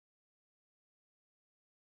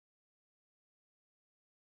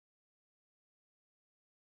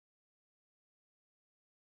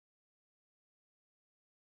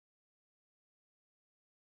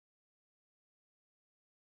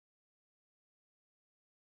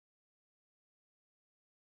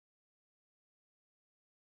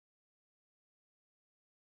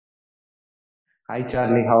Hi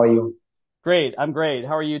Charlie, how are you? Great. I'm great.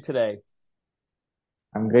 How are you today?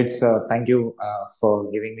 I'm great, sir. Thank you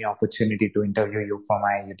for giving me opportunity to interview you for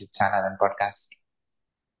my YouTube channel and podcast.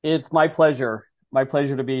 It's my pleasure. My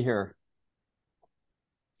pleasure to be here.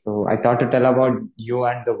 So I thought to tell about you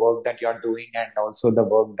and the work that you're doing and also the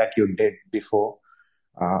work that you did before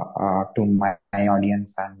to my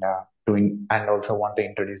audience and also want to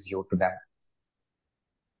introduce you to them.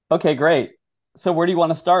 Okay, great. So where do you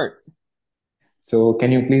want to start? So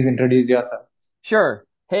can you please introduce yourself? Sure.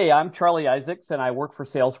 Hey, I'm Charlie Isaacs and I work for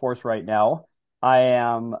Salesforce right now. I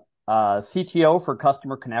am CTO for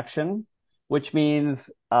Customer Connection, which means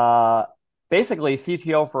basically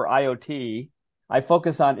CTO for IoT. I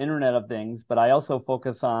focus on Internet of Things, but I also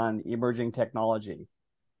focus on emerging technology.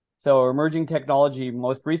 So emerging technology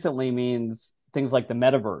most recently means things like the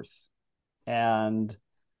metaverse and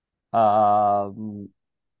um,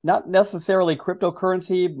 not necessarily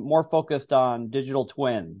cryptocurrency, more focused on digital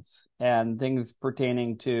twins and things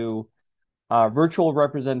pertaining to virtual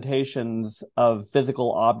representations of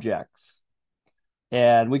physical objects.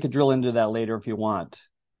 And we could drill into that later if you want.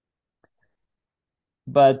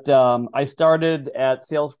 But I started at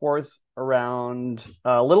Salesforce around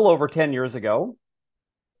a little over 10 years ago.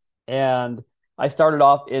 And I started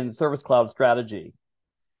off in Service Cloud strategy.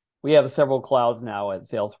 We have several clouds now at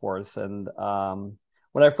Salesforce. And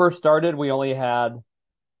when I first started, we only had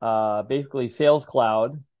basically Sales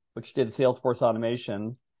Cloud, which did Salesforce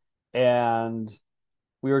automation, and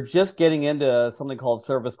we were just getting into something called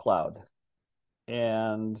Service Cloud.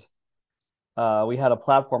 And we had a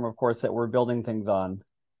platform, of course, that we're building things on.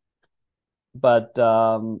 But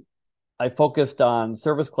I focused on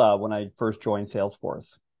Service Cloud when I first joined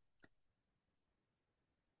Salesforce.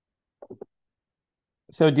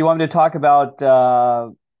 So, do you want me to talk about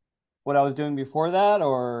what I was doing before that,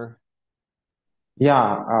 or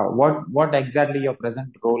Yeah, what exactly your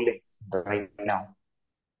present role is right now?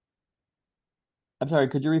 I'm sorry,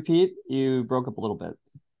 could you repeat? You broke up a little bit.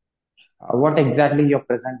 What exactly your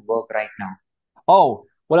present work right now? Oh,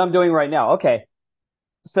 what I'm doing right now. Okay.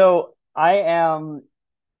 So I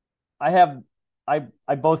have,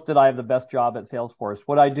 I boast that I have the best job at Salesforce.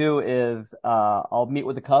 What I do is, I'll meet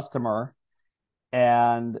with a customer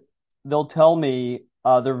and they'll tell me,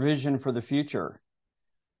 their vision for the future.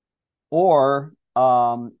 Or,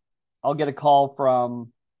 I'll get a call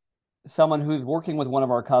from someone who's working with one of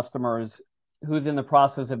our customers who's in the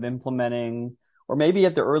process of implementing, or maybe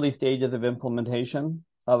at the early stages of implementation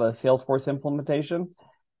of a Salesforce implementation.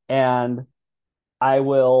 And I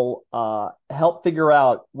will help figure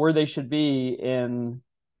out where they should be in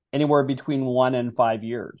anywhere between 1 and 5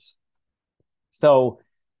 years. So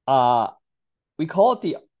uh, we call it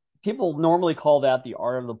the, people normally call that the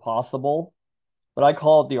art of the possible, but I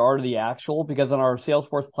call it the art of the actual because on our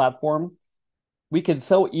Salesforce platform, we can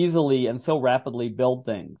so easily and so rapidly build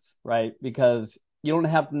things, right? Because you don't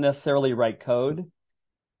have to necessarily write code.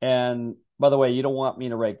 And by the way, you don't want me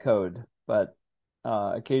to write code, but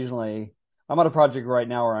occasionally I'm on a project right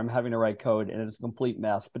now where I'm having to write code and it's a complete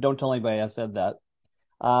mess, but don't tell anybody I said that.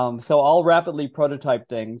 So I'll rapidly prototype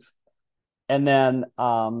things and then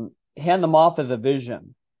hand them off as a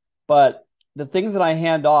vision. But the things that I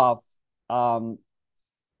hand off, um,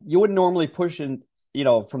 you wouldn't normally push in,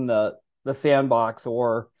 from the sandbox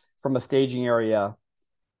or from a staging area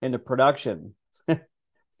into production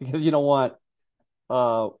because you don't want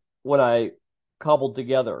uh, what I cobbled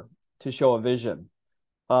together to show a vision.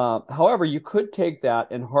 However, you could take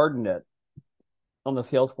that and harden it on the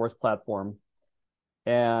Salesforce platform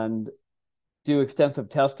and do extensive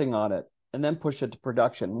testing on it and then push it to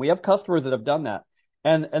production. We have customers that have done that.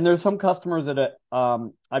 And there's some customers that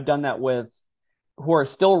I've done that with who are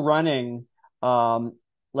still running um,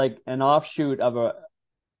 like an offshoot of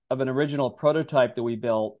an original prototype that we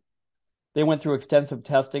built. They went through extensive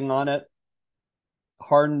testing on it,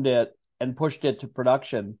 hardened it, and pushed it to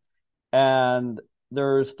production. And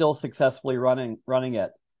they're still successfully running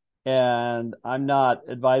it. And I'm not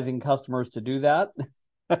advising customers to do that.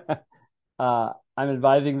 I'm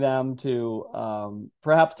advising them to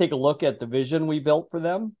perhaps take a look at the vision we built for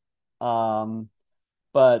them, um,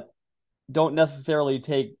 but don't necessarily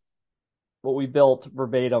take what we built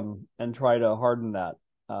verbatim and try to harden that.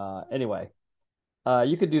 Anyway,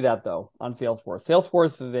 you could do that though on Salesforce.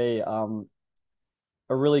 Salesforce is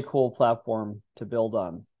a really cool platform to build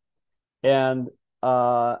on. And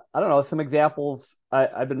I don't know, some examples.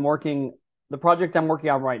 I've been working, the project I'm working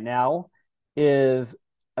on right now is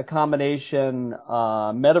a combination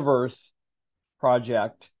metaverse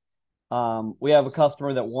project. We have a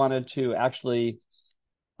customer that wanted to actually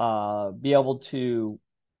be able to,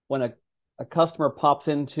 when a customer pops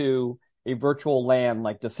into a virtual LAN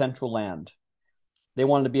like Decentraland. They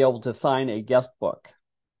wanted to be able to sign a guest book.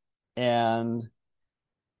 And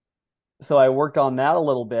so I worked on that a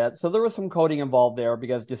little bit. So there was some coding involved there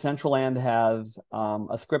because Decentraland has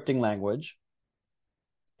a scripting language.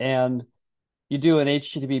 And you do an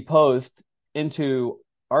HTTP post into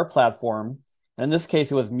our platform. And in this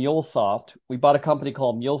case, it was MuleSoft. We bought a company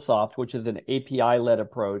called MuleSoft, which is an API-led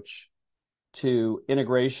approach to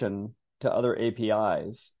integration to other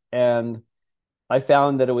APIs. And I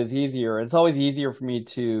found that it was easier. It's always easier for me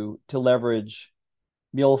to leverage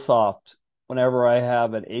MuleSoft whenever I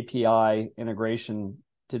have an API integration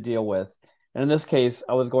to deal with. And in this case,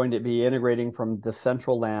 I was going to be integrating from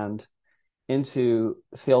Decentraland into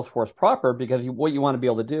Salesforce proper because what you want to be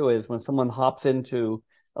able to do is when someone hops into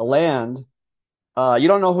a land, you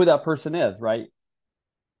don't know who that person is, right?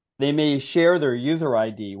 They may share their user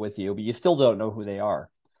ID with you, but you still don't know who they are.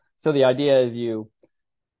 So the idea is you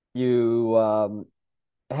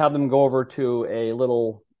have them go over to a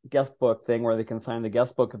little guest book thing where they can sign the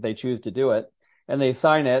guest book if they choose to do it, and they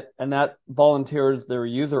sign it, and that volunteers their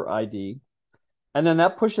user ID, and then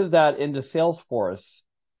that pushes that into Salesforce,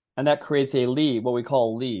 and that creates a lead, what we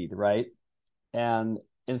call a lead, right? And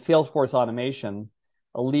in Salesforce automation,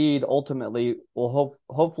 a lead ultimately will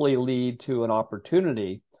hopefully lead to an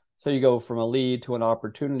opportunity. So you go from a lead to an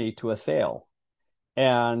opportunity to a sale.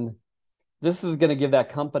 And this is going to give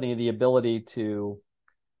that company the ability to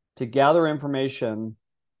gather information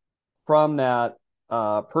from that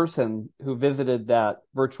person who visited that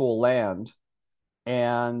virtual land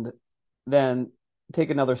and then take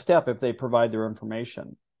another step if they provide their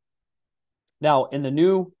information. Now, in the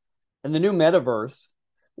new metaverse,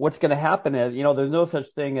 what's going to happen is, there's no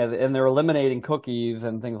such thing as, and they're eliminating cookies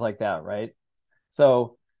and things like that, right?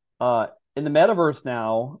 So, in the metaverse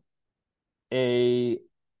now, a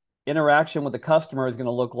interaction with the customer is going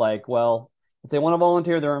to look like, well, if they want to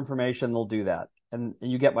volunteer their information, they'll do that. And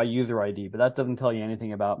you get my user ID, but that doesn't tell you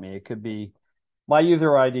anything about me. It could be my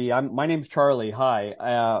user ID. My name's Charlie.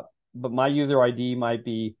 Hi. But my user ID might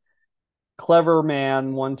be clever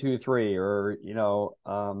man 123, or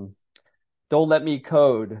don't let me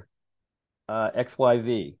code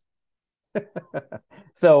XYZ.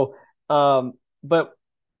 So, but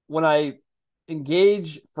when I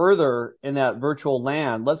engage further in that virtual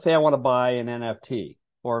land, let's say I want to buy an NFT,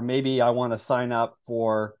 or maybe I want to sign up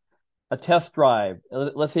for a test drive.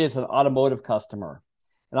 Let's say it's an automotive customer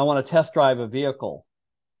and I want to test drive a vehicle.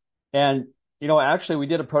 And, actually we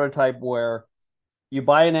did a prototype where you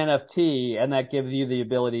buy an NFT and that gives you the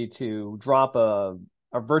ability to drop a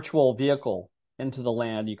virtual vehicle into the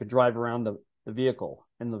land. You could drive around the vehicle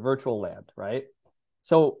in the virtual land, right?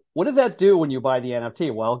 So what does that do when you buy the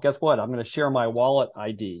NFT? Well, guess what? I'm going to share my wallet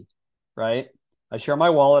ID, right? I share my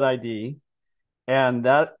wallet ID and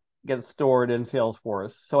that gets stored in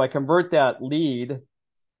Salesforce. So I convert that lead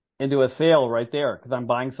into a sale right there because I'm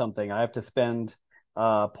buying something. I have to spend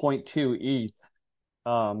 0.2 ETH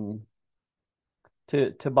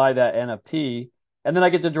to buy that NFT, and then I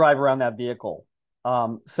get to drive around that vehicle.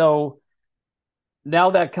 So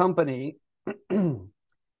now that company,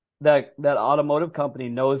 that automotive company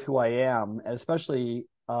knows who I am, especially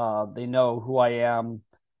they know who I am,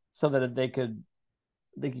 so that they could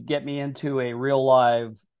get me into a real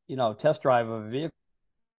live, test drive of a vehicle.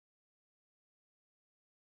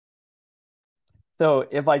 So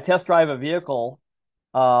if I test drive a vehicle,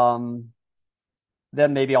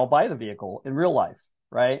 then maybe I'll buy the vehicle in real life,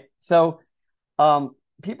 right? So companies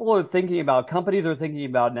are thinking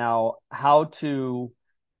about now how to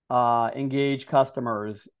engage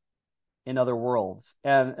customers in other worlds.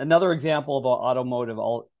 And another example of automotive,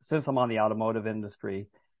 since I'm on the automotive industry,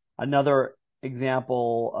 another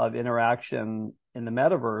example of interaction in the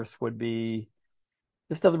metaverse would be,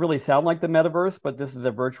 this doesn't really sound like the metaverse, but this is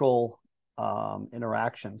a virtual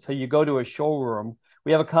interaction. So you go to a showroom.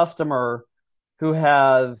 We have a customer who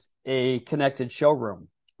has a connected showroom,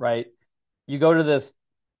 right? You go to this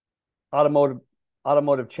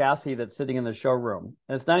automotive chassis that's sitting in the showroom,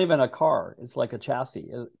 and it's not even a car. It's like a chassis.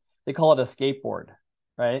 They call it a skateboard,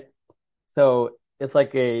 right? So it's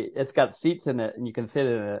got seats in it and you can sit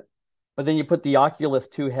in it, but then you put the Oculus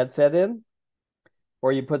 2 headset in,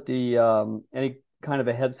 or you put the any kind of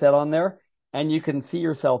a headset on there, and you can see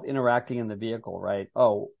yourself interacting in the vehicle, right?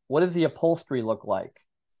 Oh, what does the upholstery look like?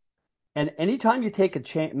 And anytime you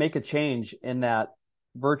make a change in that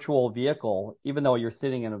virtual vehicle, even though you're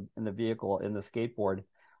sitting in the vehicle in the skateboard,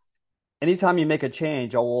 anytime you make a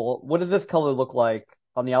change, oh, well, what does this color look like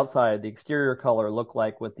on the outside? The exterior color look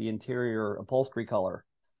like with the interior upholstery color?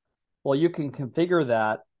 Well, you can configure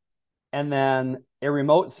that, and then a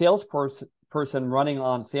remote salesperson person running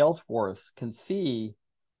on Salesforce can see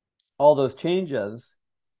all those changes.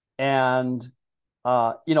 And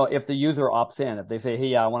if the user opts in, if they say, hey,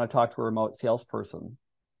 yeah, I want to talk to a remote salesperson,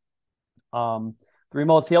 the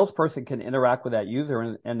remote salesperson can interact with that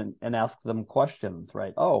user and ask them questions,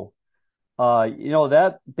 right? Oh,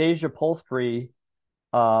 that beige upholstery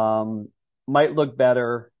might look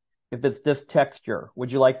better if it's this texture.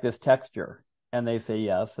 Would you like this texture? And they say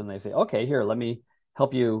yes. And they say, okay, here, let me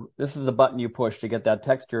help you. This is the button you push to get that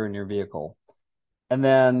texture in your vehicle. And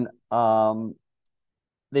then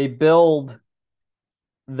they build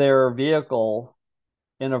their vehicle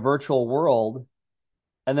in a virtual world,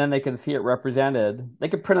 and then they can see it represented. They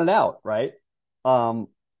can print it out, right? On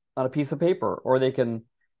a piece of paper, or they can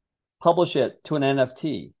publish it to an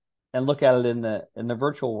NFT and look at it in the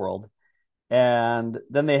virtual world. And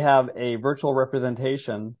then they have a virtual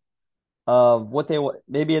representation of what they want.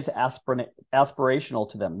 Maybe it's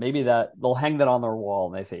aspirational to them. Maybe that they'll hang that on their wall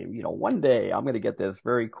and they say, one day I'm going to get this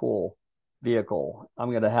very cool vehicle. I'm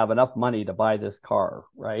going to have enough money to buy this car,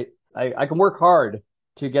 right? I can work hard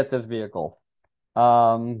to get this vehicle.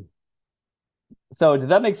 So does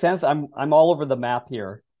that make sense? I'm all over the map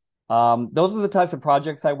here. Those are the types of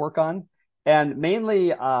projects I work on. And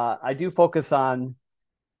mainly, I do focus on,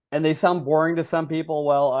 and they sound boring to some people.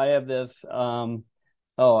 Well, I have this,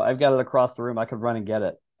 I've got it across the room. I could run and get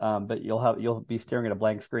it. But you'll be staring at a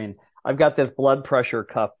blank screen. I've got this blood pressure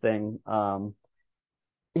cuff thing.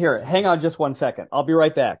 Here, hang on just 1 second. I'll be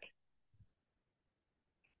right back.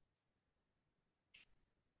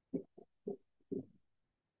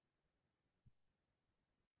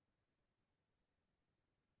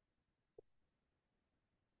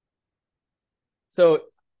 So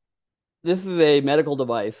this is a medical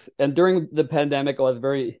device, and during the pandemic, I was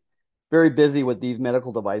very, very busy with these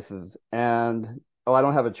medical devices. And I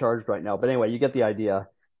don't have it charged right now, but anyway, you get the idea.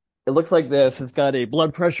 It looks like this. It's got a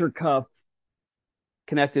blood pressure cuff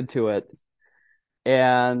connected to it,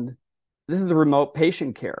 and this is the remote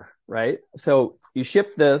patient care, right? So you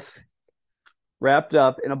ship this wrapped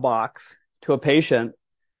up in a box to a patient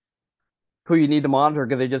who you need to monitor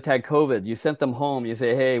because they just had COVID. You sent them home. You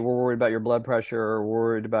say, hey, we're worried about your blood pressure, or we're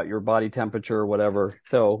worried about your body temperature, or whatever.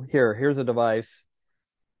 So here's a device.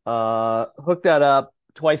 Hook that up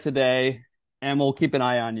twice a day, and we'll keep an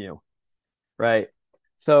eye on you, right?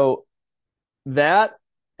 So that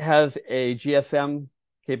has a GSM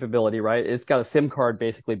capability, right? It's got a SIM card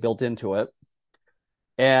basically built into it.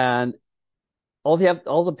 And all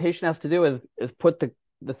the patient has to do is put the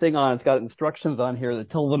thing on. It's got instructions on here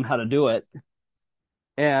that tell them how to do it.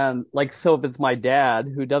 And so if it's my dad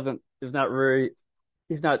who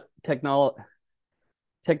he's not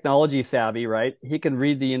technology savvy, right? He can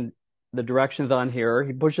read the directions on here.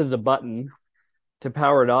 He pushes the button to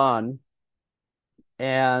power it on,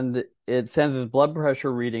 and it sends his blood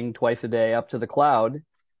pressure reading twice a day up to the cloud.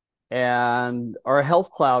 And our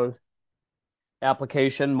health cloud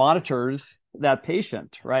application monitors that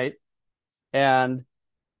patient, right? And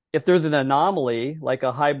if there's an anomaly, like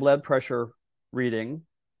a high blood pressure reading,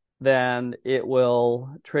 then it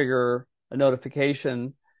will trigger a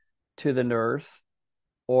notification to the nurse.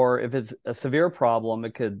 Or if it's a severe problem,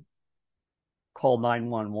 it could call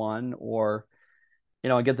 911 or,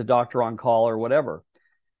 get the doctor on call or whatever.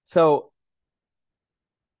 So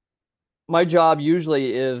my job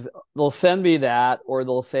usually is they'll send me that, or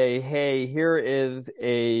they'll say, hey, here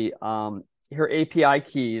API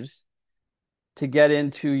keys to get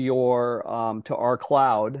into to our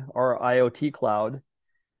cloud, our IoT cloud.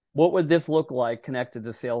 What would this look like connected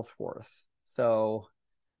to Salesforce? So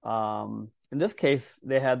in this case,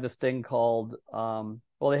 they had this thing called,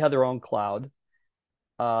 they had their own cloud.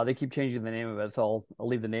 They keep changing the name of it, so I'll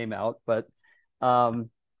leave the name out. But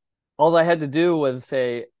all I had to do was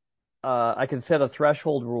say, I can set a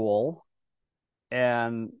threshold rule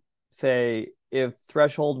and say, if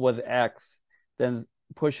threshold was X, then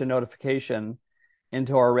push a notification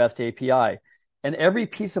into our REST API. And every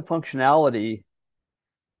piece of functionality,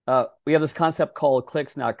 we have this concept called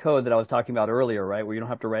clicks, not code, that I was talking about earlier, right? Where you don't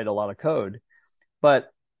have to write a lot of code.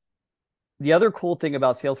 But the other cool thing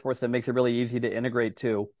about Salesforce that makes it really easy to integrate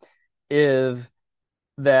to is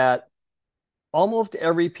that almost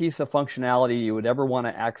every piece of functionality you would ever want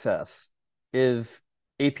to access is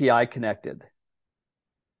API connected.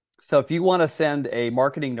 So if you want to send a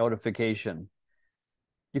marketing notification,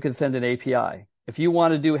 you can send an API. If you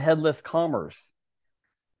want to do headless commerce,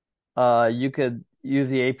 you could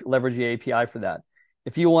leverage the API for that.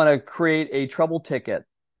 If you want to create a trouble ticket,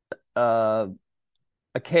 a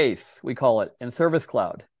case, we call it, in Service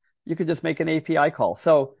Cloud, you could just make an API call.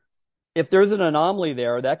 So if there's an anomaly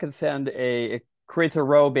there, that could send a creates a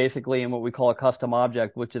row basically in what we call a custom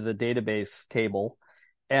object, which is a database table.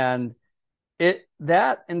 And it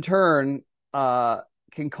that in turn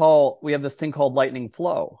can call, we have this thing called Lightning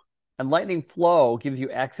Flow. And Lightning Flow gives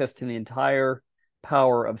you access to the entire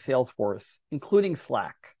power of Salesforce, including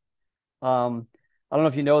Slack. I don't know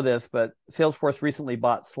if you know this, but Salesforce recently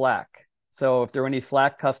bought Slack. So if there are any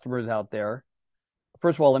Slack customers out there,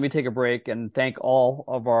 first of all, let me take a break and thank all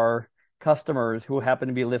of our customers who happen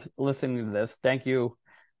to be listening to this. Thank you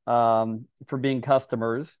for being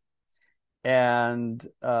customers. And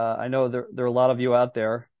I know there are a lot of you out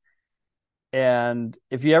there. And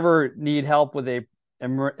if you ever need help with an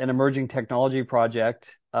emerging technology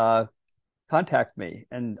project, contact me.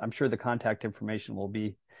 And I'm sure the contact information will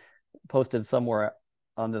be posted somewhere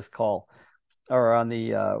on this call or on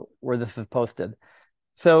the where this is posted.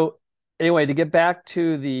 So anyway, to get back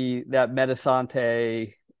to that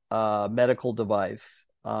Medisante medical device,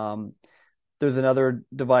 there's another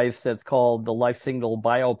device that's called the Life Signal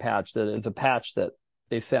Bio Patch. That is a patch that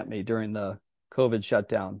they sent me during the COVID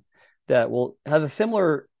shutdown that has a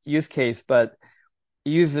similar use case, but it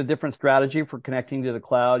uses a different strategy for connecting to the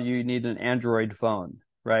cloud. You need an Android phone,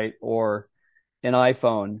 right, or an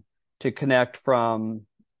iPhone to connect from.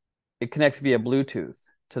 It connects via Bluetooth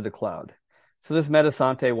to the cloud. So this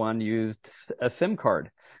Medisante one used a SIM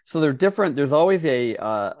card. So they're different. There's always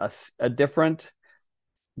a different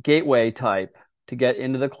gateway type to get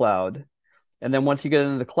into the cloud. And then once you get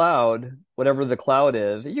into the cloud, whatever the cloud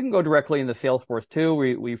is, you can go directly into Salesforce too.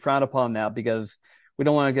 We frown upon that because we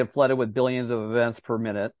don't want to get flooded with billions of events per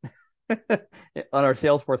minute on our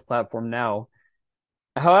Salesforce platform now.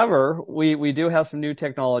 However, we do have some new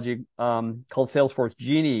technology called Salesforce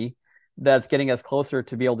Genie that's getting us closer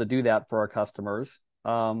to be able to do that for our customers.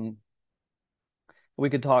 We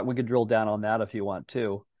could drill down on that if you want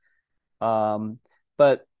to.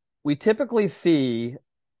 But we typically see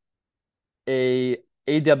a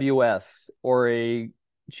AWS or a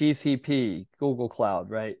GCP, Google Cloud,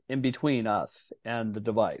 right, in between us and the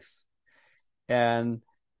device. And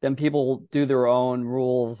then people do their own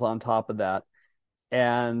rules on top of that.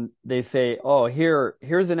 And they say, oh,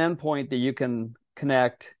 here's an endpoint that you can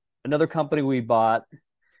connect. Another company we bought,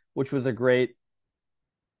 which was a great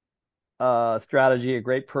strategy, a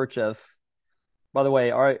great purchase. By the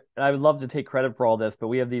way, I would love to take credit for all this, but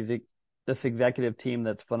we have this executive team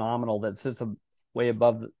that's phenomenal that sits way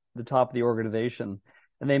above the top of the organization,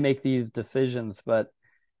 and they make these decisions. But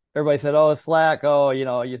everybody said, "Oh, Slack. Oh,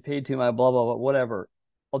 you paid too much. Blah blah blah. Whatever."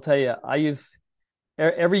 I'll tell you,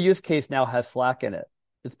 every use case now has Slack in it.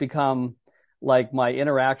 It's become like my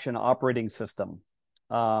interaction operating system.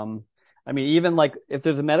 I mean, even like if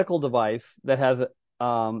there's a medical device that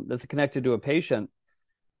that's connected to a patient,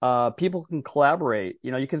 people can collaborate.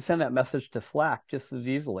 You can send that message to Slack just as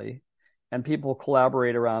easily, and people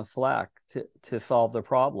collaborate around Slack to solve the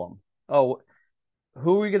problem. Oh,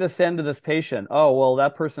 who are we going to send to this patient? Oh, well,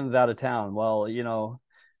 that person's out of town. Well,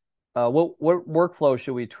 what workflow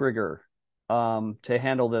should we trigger to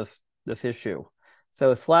handle this issue?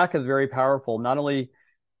 So Slack is very powerful. Not only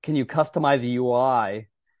can you customize a UI,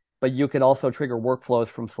 but you can also trigger workflows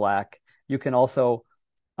from Slack. You can also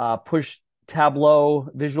push Tableau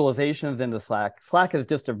visualizations into Slack. Slack is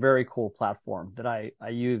just a very cool platform that I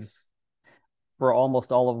use for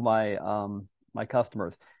almost all of my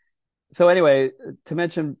customers. So anyway, to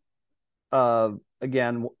mention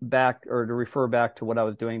again to refer back to what I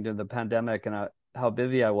was doing during the pandemic and how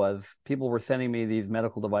busy I was, people were sending me these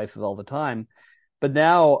medical devices all the time. But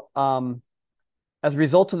now, as a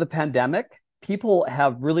result of the pandemic, people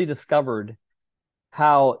have really discovered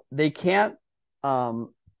how they can't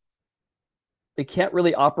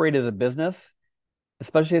really operate as a business,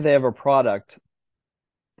 especially if they have a product,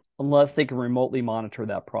 unless they can remotely monitor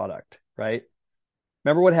that product, right?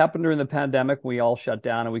 Remember what happened during the pandemic? We all shut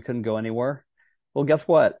down and we couldn't go anywhere. Well, guess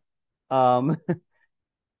what? Um,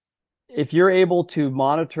 if you're able to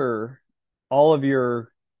monitor all of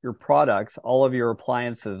your products, all of your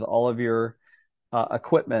appliances, all of your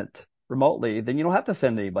equipment remotely, then you don't have to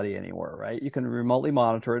send anybody anywhere, right? You can remotely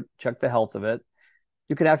monitor it, check the health of it.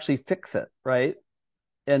 You can actually fix it, right?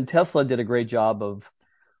 And Tesla did a great job of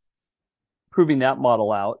proving that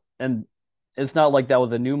model out. And it's not like that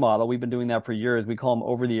was a new model. We've been doing that for years. We call them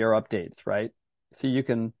over-the-air updates, right? So you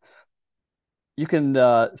can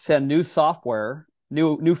send new software,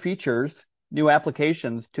 new features, new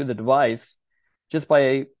applications to the device just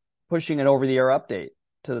by pushing an over-the-air update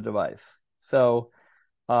to the device. So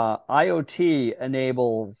IoT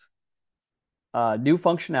enables new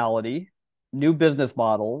functionality, new business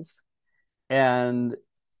models, and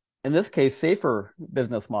in this case, safer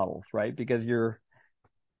business models, right? Because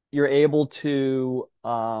you're able to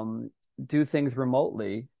do things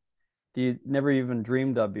remotely that you never even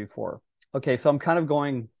dreamed of before. Okay, so I'm kind of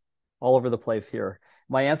going all over the place here.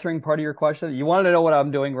 Am I answering part of your question? You wanted to know what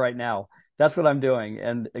I'm doing right now. That's what I'm doing.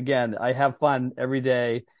 And again, I have fun every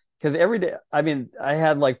day because every day, I mean, I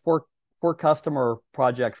had like four customer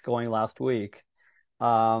projects going last week.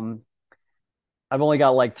 Um, I've only got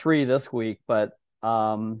like three this week, but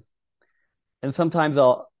and sometimes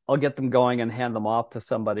I'll get them going and hand them off to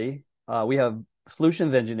somebody. We have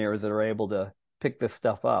solutions engineers that are able to pick this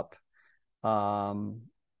stuff up um,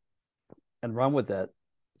 and run with it.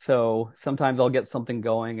 So sometimes I'll get something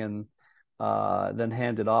going and then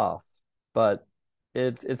hand it off. But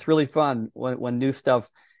it's really fun when new stuff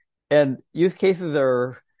and use cases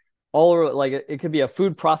are all over, like it could be a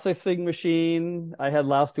food processing machine I had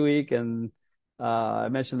last week, and I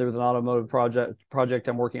mentioned there was an automotive project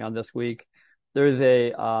I'm working on this week. There's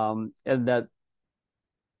a and that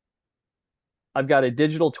I've got a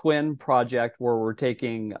digital twin project where we're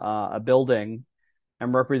taking a building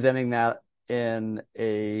and representing that in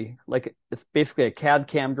a like it's basically a CAD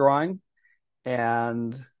CAM drawing.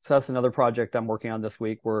 And so that's another project I'm working on this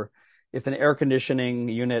week where if an air conditioning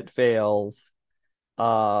unit fails,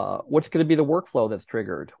 what's going to be the workflow that's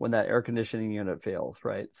triggered when that air conditioning unit fails,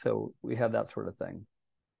 right? So we have that sort of thing.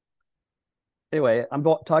 Anyway, I'm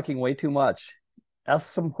talking way too much.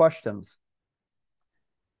 Ask some questions.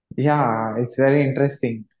 Yeah, it's very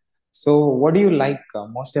interesting. So, what do you like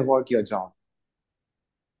most about your job?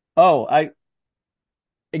 Oh, I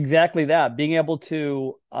exactly that. Being able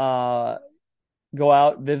to go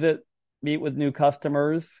out, visit, meet with new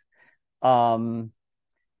customers, um,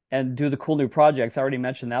 and do the cool new projects. I already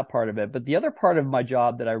mentioned that part of it. But the other part of my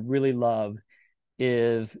job that I really love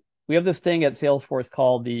is we have this thing at Salesforce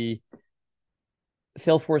called the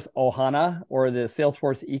Salesforce Ohana or the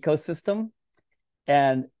Salesforce ecosystem.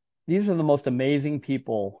 And these are the most amazing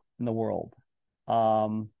people in the world.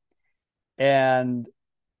 Um, and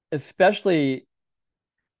especially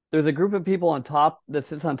there's a group of people on top that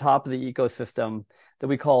sits on top of the ecosystem that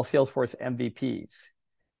we call Salesforce MVPs.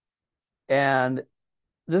 And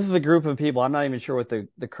this is a group of people. I'm not even sure what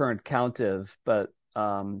the current count is, but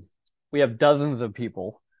we have dozens of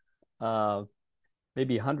people, uh,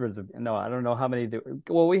 maybe hundreds of. No, I don't know how many.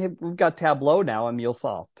 Well, we've got Tableau now and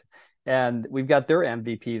MuleSoft, and we've got their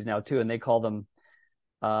MVPs now too, and they call them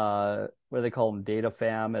what do they call them? Data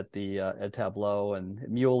fam at the at Tableau and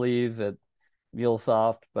Muleys at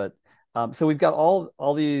MuleSoft. But so we've got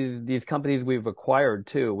all these companies we've acquired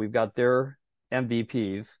too. We've got their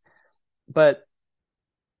MVPs, but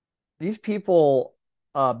these people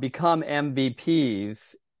become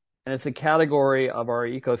MVPs, and it's a category of our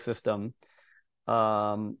ecosystem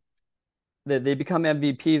um, that they become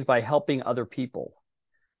MVPs by helping other people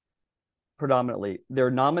predominantly. They're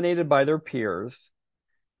nominated by their peers.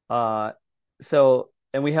 Uh,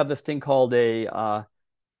 and we have this thing called a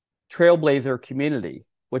Trailblazer community,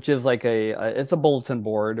 which is like it's a bulletin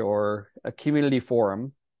board or a community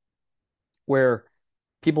forum where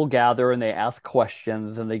people gather and they ask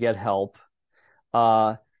questions and they get help.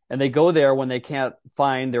 Uh, and they go there when they can't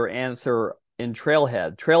find their answer in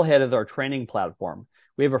Trailhead. Trailhead is our training platform.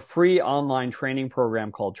 We have a free online training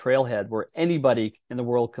program called Trailhead where anybody in the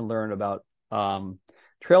world can learn about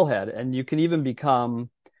Trailhead. And you can even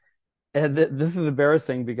become, and this is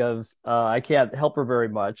embarrassing because I can't help her very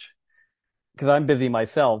much because I'm busy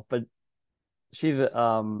myself, but she's,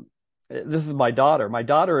 this is my daughter. My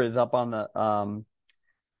daughter is up on the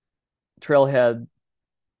Trailhead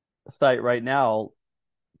site right now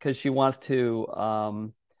because she wants to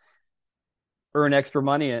earn extra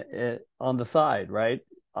money on the side, right?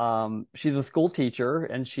 She's a school teacher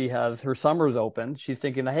and she has her summers open. She's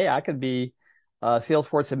thinking, hey, I could be a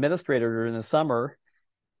Salesforce administrator during the summer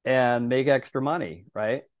and make extra money,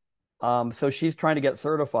 right? So she's trying to get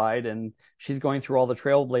certified and she's going through all the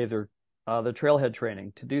the Trailhead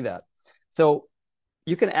training to do that. So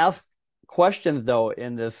you can ask questions though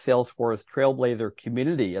in this Salesforce Trailblazer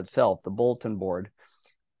community itself, the bulletin board.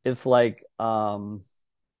 It's like, oh,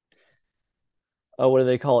 what do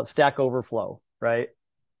they call it? Stack Overflow, right?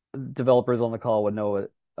 Developers on the call would know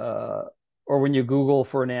it. Or when you Google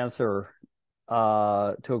for an answer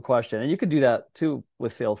to a question, and you could do that too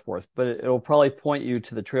with Salesforce, but it'll probably point you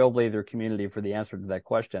to the Trailblazer community for the answer to that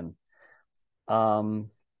question. Um,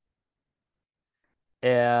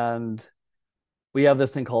 and we have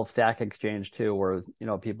this thing called Stack Exchange too, where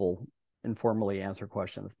people informally answer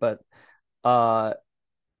questions. But uh,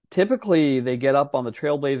 typically, they get up on the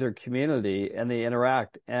Trailblazer community and they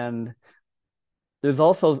interact. And there's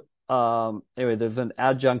also anyway, there's an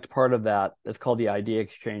adjunct part of that that's called the idea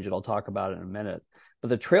exchange, and I'll talk about it in a minute. But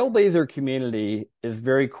the Trailblazer community is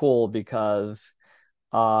very cool because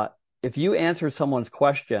uh, if you answer someone's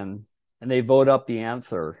question and they vote up the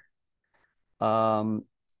answer, um,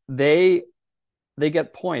 they they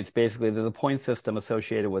get points. Basically, there's a point system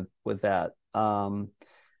associated with that. And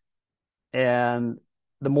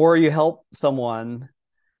the more you help someone,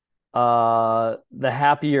 the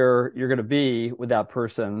happier you're going to be with that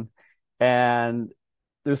person. And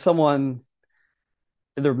there's someone,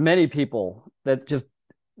 there are many people that just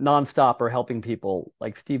nonstop are helping people,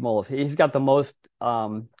 like Steve Mullis. He's got the most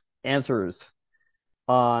answers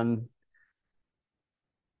on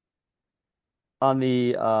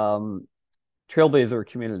the Trailblazer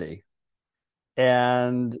community,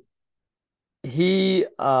 and he,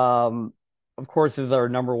 of course, is our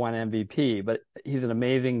number one MVP. But he's an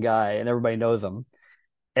amazing guy, and everybody knows him.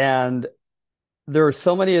 And there are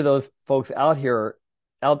so many of those folks out there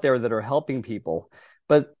that are helping people.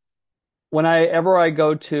 But whenever I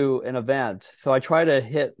go to an event, so I try to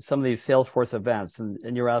hit some of these Salesforce events,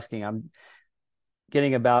 and you're asking, I'm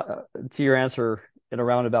getting about to your answer in a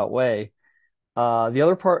roundabout way. The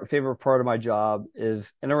other favorite part of my job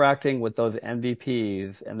is interacting with those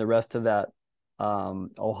MVPs and the rest of that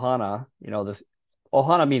Ohana. This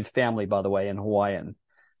Ohana means family, by the way, in Hawaiian.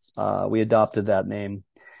 We adopted that name,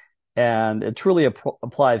 and it truly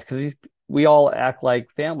applies because we all act like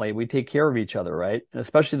family. We take care of each other, right? And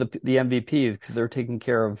especially the MVPs because they're taking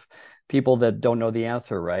care of people that don't know the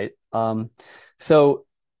answer, right? So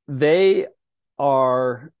they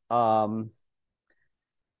are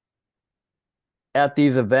at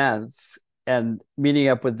these events and meeting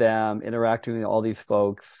up with them, interacting with all these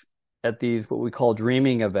folks at these what we call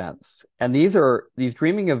dreaming events. And these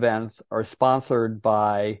dreaming events are sponsored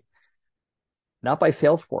by not by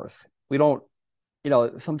Salesforce. We don't,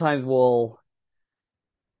 sometimes we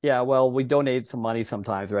donate some money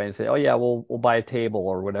sometimes, right? And say, oh yeah, we'll buy a table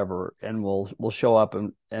or whatever, and we'll show up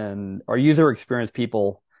and our user experience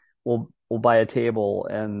people will buy a table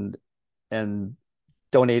and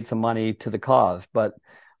donate some money to the cause. But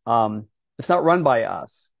it's not run by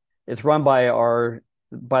us. It's run by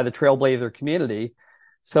the Trailblazer community.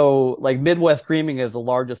 So like Midwest Dreaming is the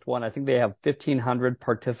largest one. I think they have 1,500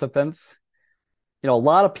 participants. A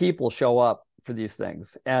lot of people show up for these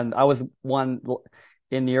things. And I was one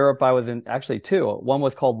in Europe. I was in actually two. One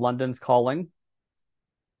was called London's Calling,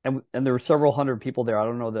 and there were several hundred people there. I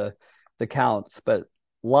don't know the counts, but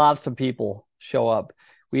lots of people show up.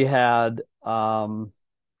 We had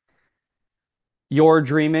Your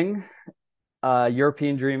Dreaming,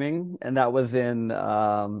 European Dreaming, and that was in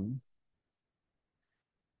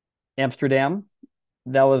Amsterdam.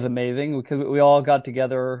 That was amazing because we all got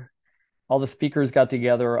together. All the speakers got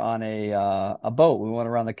together on a boat. We went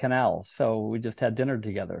around the canal, so we just had dinner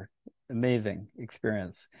together. Amazing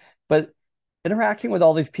experience. But interacting with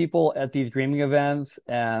all these people at these dreaming events,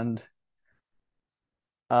 and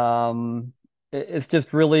it's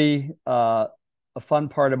just really a fun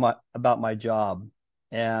part of about my job,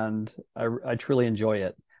 and I truly enjoy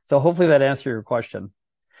it. So hopefully that answered your question.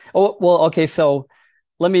 Oh, well, okay. So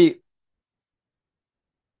let me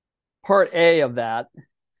part A of that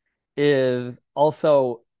is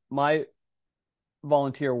also my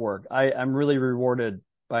volunteer work. I'm really rewarded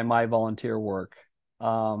by my volunteer work.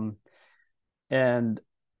 And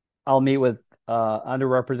I'll meet with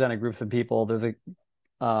underrepresented groups of people. There's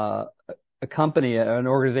uh, a company, an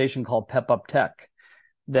organization called Pep Up Tech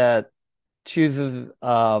that chooses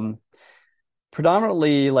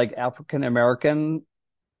predominantly like African American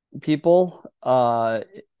people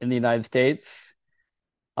in the United States,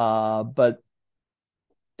 but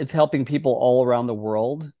it's helping people all around the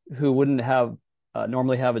world who wouldn't have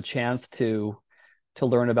normally have a chance to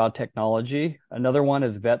learn about technology. Another one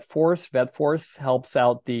is VetForce. VetForce helps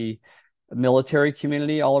out the military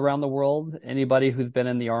community all around the world. Anybody who's been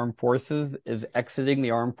in the armed forces is exiting the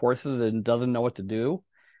armed forces and doesn't know what to do.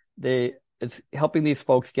 It's helping these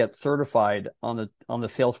folks get certified on the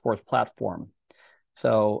Salesforce platform.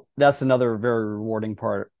 So that's another very rewarding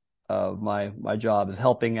part of my job is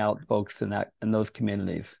helping out folks in those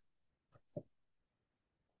communities.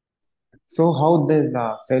 So how this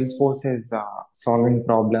Salesforce is solving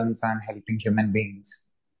problems and helping human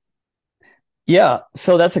beings? Yeah,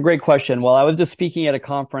 so that's a great question. Well, I was just speaking at a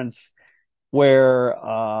conference where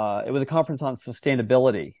it was a conference on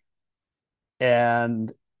sustainability,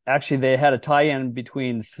 and actually they had a tie-in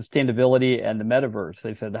between sustainability and the metaverse.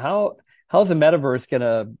 They said, how's the metaverse going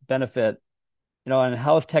to benefit, and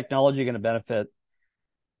how is technology going to benefit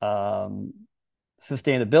um,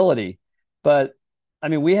 sustainability? But I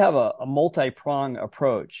mean, we have a multi-prong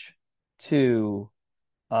approach to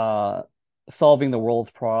uh, solving the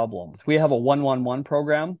world's problems. We have a 111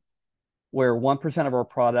 program where 1% of our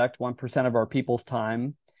product, 1% of our people's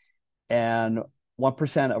time, and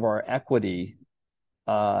 1% of our equity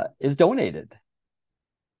is donated.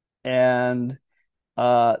 And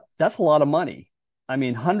that's a lot of money. I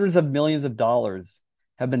mean, hundreds of millions of dollars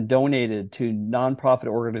have been donated to nonprofit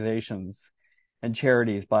organizations and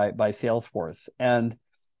charities by Salesforce. And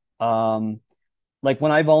um, like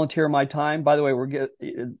when I volunteer my time, by the way,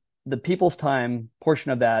 the people's time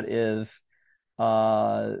portion of that is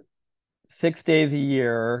uh, 6 days a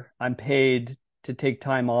year. I'm paid to take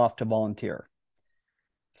time off to volunteer.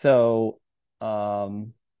 So,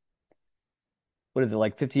 um, what is it,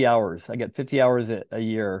 like 50 hours? I get 50 hours a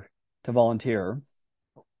year to volunteer.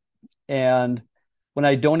 And when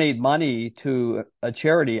I donate money to a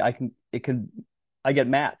charity, I get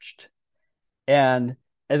matched. And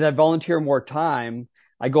as I volunteer more time,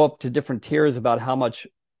 I go up to different tiers about how much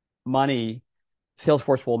money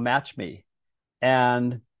Salesforce will match me.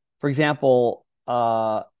 And for example,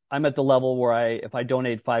 I'm at the level where if I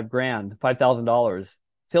donate 5 grand, $5,000,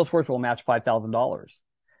 Salesforce will match $5,000.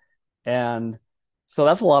 And so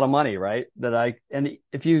that's a lot of money, right? And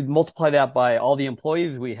if you multiply that by all the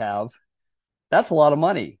employees we have, that's a lot of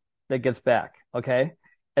money that gets back. Okay.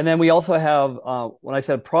 And then we also have, when I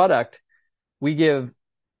said product, we give,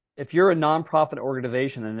 if you're a nonprofit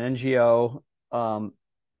organization, an NGO,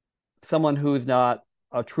 someone who's not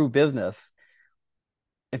a true business,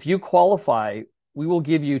 if you qualify, we will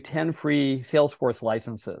give you 10 free Salesforce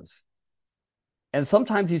licenses. And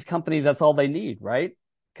sometimes these companies, that's all they need, right?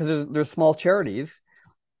 Because they're small charities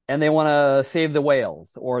and they want to save the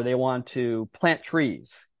whales or they want to plant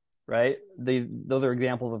trees, right? Those are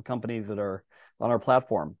examples of companies that are on our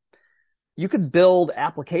platform. You could build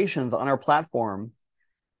applications on our platform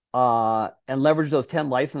and leverage those 10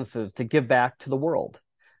 licenses to give back to the world.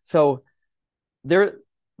 So the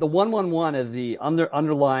 111 is the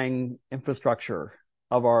underlying infrastructure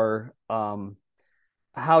of our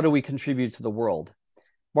how do we contribute to the world.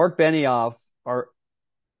 Mark Benioff,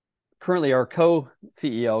 currently our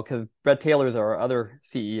co-CEO, because Brett Taylor's our other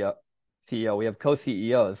CEO. We have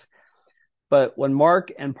co-CEOs. But when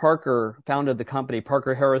Mark and Parker founded the company,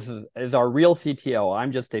 Parker Harris is our real CTO.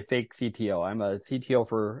 I'm just a fake CTO. I'm a CTO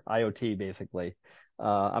for IoT, basically.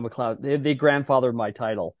 I'm a cloud. They grandfathered my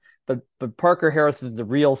title, but Parker Harris is the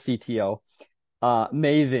real CTO.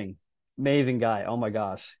 Amazing, amazing guy. Oh my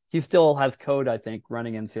gosh, he still has code, I think,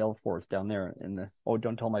 running in Salesforce down there in the. Oh,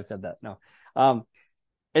 don't tell him I said that. No.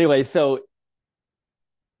 Anyway, so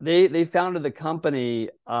they founded the company.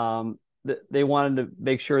 They wanted to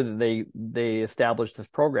make sure that they established this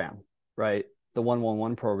program, right? The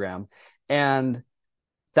 111 program. And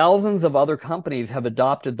thousands of other companies have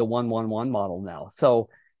adopted the 111 model now. So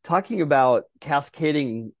talking about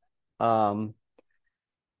cascading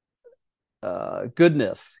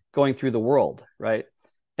goodness going through the world, right?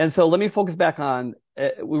 And so let me focus back on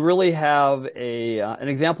we really have an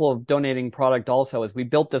example of donating product also is we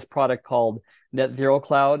built this product called Net Zero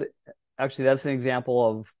Cloud. Actually, that's an example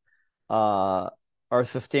of our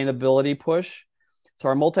sustainability push. So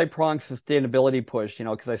our multi-pronged sustainability push,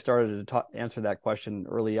 because I started to answer that question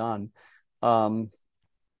early on,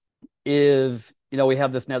 is, we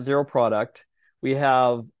have this net zero product. We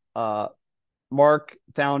have Mark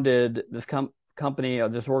founded this company,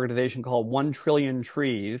 this organization called 1 Trillion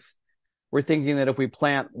Trees. We're thinking that if we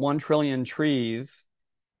plant 1 trillion trees,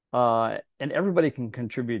 and everybody can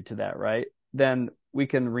contribute to that, right? Then we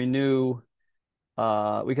can we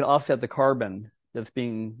can offset the carbon that's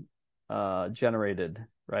being generated,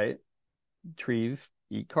 right? Trees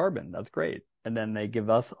eat carbon. That's great. And then they give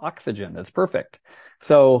us oxygen. That's perfect.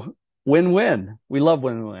 So win-win. We love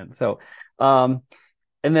win-win. So, and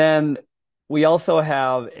then we also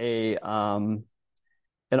have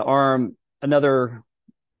another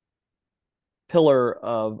pillar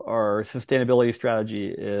of our sustainability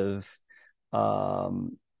strategy is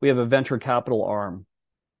we have a venture capital arm.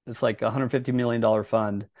 It's like a $150 million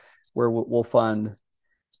fund where we'll fund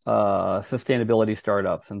sustainability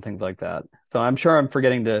startups and things like that. So I'm sure I'm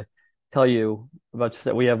forgetting to tell you about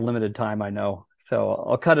that. We have limited time, I know. So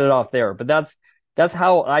I'll cut it off there. But that's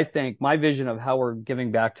how I think my vision of how we're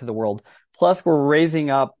giving back to the world. Plus, we're raising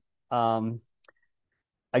up.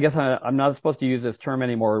 I guess I'm not supposed to use this term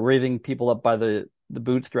anymore. We're raising people up by the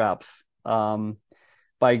bootstraps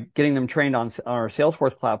by getting them trained on our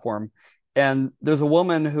Salesforce platform. And there's a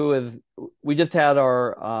woman we just had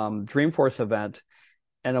our Dreamforce event,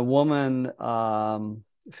 and a woman,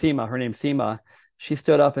 Seema, her name's Seema, she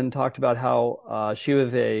stood up and talked about how she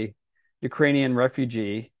was a Ukrainian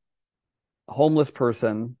refugee, a homeless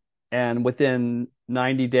person, and within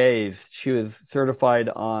 90 days, she was certified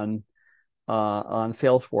on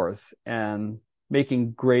Salesforce and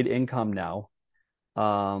making great income now,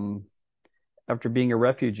 um, after being a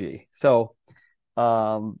refugee. So,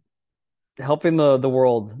 um, helping the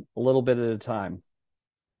world a little bit at a time.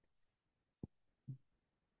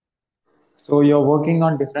 So you're working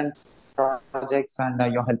on different projects and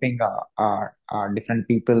you're helping different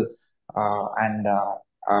people and uh,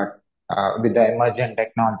 with the emergent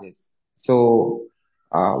technologies. So,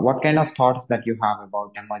 what kind of thoughts that you have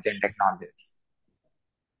about emergent technologies?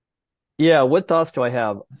 Yeah, what thoughts do I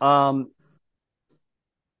have?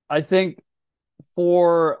 I think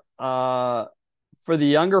for uh for the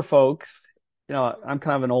younger folks, I'm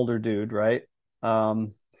kind of an older dude, right?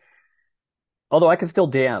 Um, Although I can still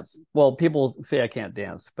dance. Well, people say I can't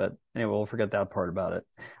dance, but anyway, we'll forget that part about it.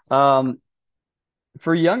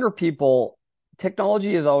 For younger people,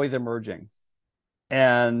 technology is always emerging,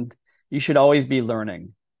 and you should always be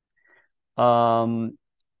learning. Um,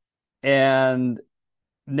 and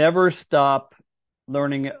never stop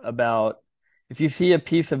learning about, if you see a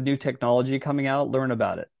piece of new technology coming out, learn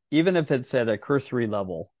about it, even if it's at a cursory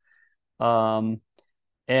level. Um,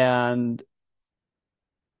 and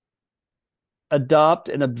adopt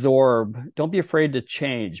and absorb. Don't be afraid to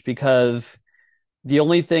change, because the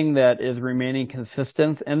only thing that is remaining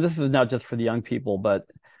consistent, and this is not just for the young people, but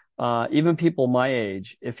even people my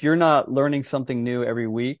age, if you're not learning something new every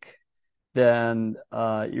week, then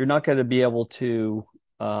you're not going to be able to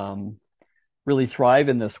um, really thrive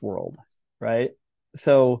in this world, right?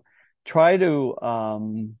 So try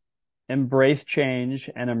to embrace change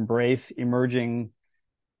and embrace emerging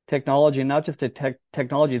technology, not just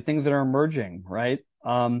technology, things that are emerging, right?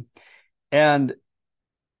 And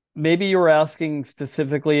maybe you're asking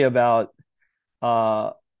specifically about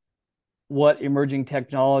uh, what emerging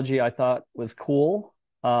technology I thought was cool.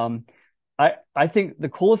 Um, I think the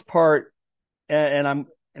coolest part, and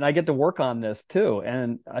I get to work on this too.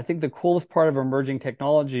 And I think the coolest part of emerging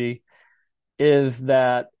technology is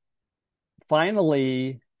that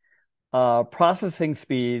finally processing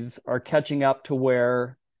speeds are catching up to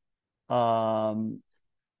where um,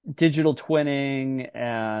 digital twinning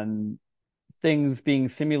and things being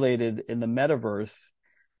simulated in the metaverse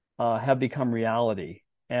have become reality.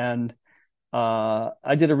 And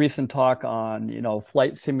I did a recent talk on,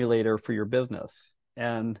 flight simulator for your business.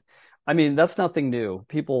 And I mean, that's nothing new.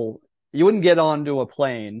 You wouldn't get onto a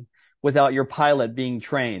plane without your pilot being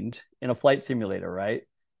trained in a flight simulator, right?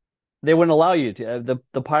 They wouldn't allow you to.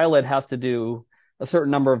 The pilot has to do a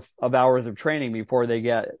certain number of hours of training before they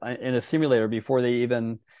get in a simulator, before they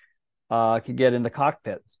even could get in the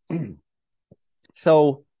cockpit.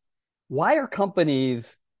 So why are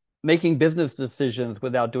companies making business decisions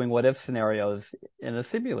without doing what if scenarios in a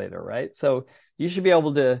simulator, right? So you should be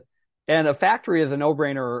able to, and a factory is a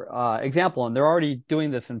no-brainer example, and they're already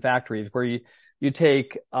doing this in factories where you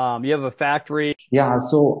have a factory. Yeah,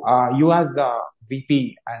 so you as a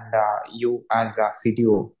VP and you as a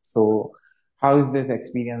CTO, so how is this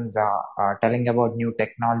experience telling about new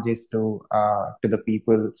technologies to the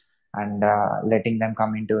people and letting them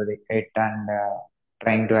come into it and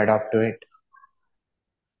trying to adapt to it?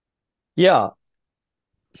 Yeah.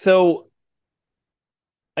 So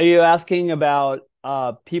are you asking about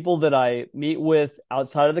people that I meet with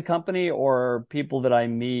outside of the company, or people that I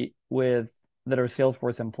meet with that are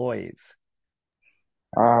Salesforce employees?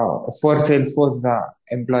 For Salesforce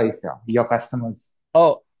employees, your customers.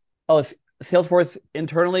 Oh, oh, Salesforce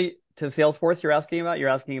internally to Salesforce you're asking about? You're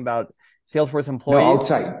asking about Salesforce No, employees?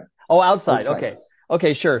 outside. Oh, outside. Outside. Okay.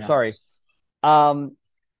 Okay, sure. Yeah. Sorry. Um,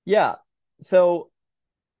 yeah. So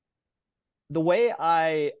the way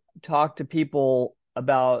I talk to people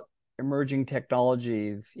about emerging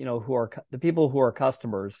technologies, the people who are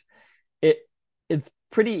customers, it it's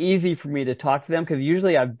pretty easy for me to talk to them, because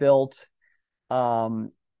usually I've built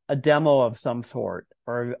um, a demo of some sort,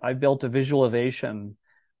 or I built a visualization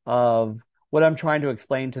of what I'm trying to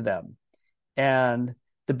explain to them. And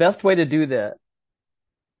the best way to do that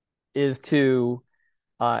is to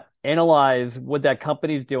analyze what that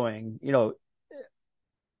company's doing.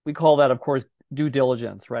 We call that, of course, due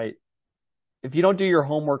diligence, right? If you don't do your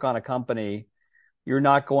homework on a company, you're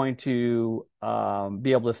not going to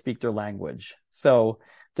be able to speak their language. So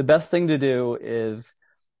the best thing to do is,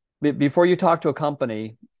 before you talk to a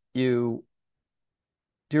company, you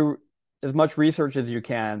do as much research as you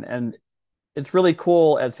can. And it's really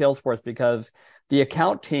cool at Salesforce because the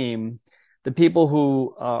account team, the people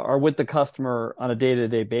who are with the customer on a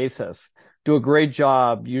day-to-day basis, do a great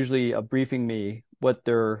job usually of briefing me what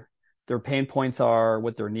their pain points are,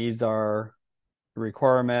 what their needs are, the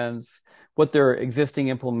requirements, what their existing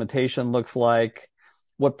implementation looks like.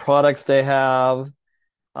 what products they have,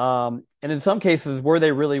 and in some cases where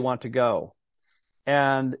they really want to go.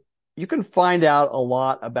 And you can find out a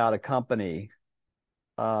lot about a company,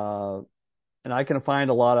 uh, and I can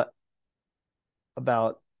find a lot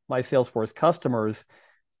about my Salesforce customers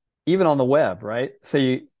even on the web, right? So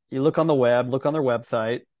you look on the web, look on their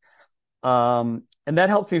website, and that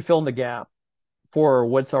helps me fill in the gap for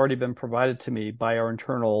what's already been provided to me by our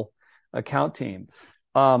internal account teams.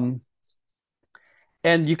 Um,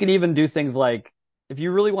 and you can even do things like if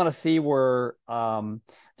you really want to see where the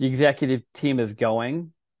executive team is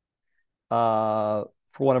going for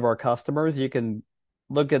one of our customers, you can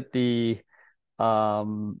look at the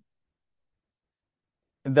um,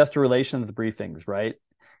 investor relations briefings, right?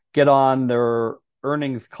 Get on their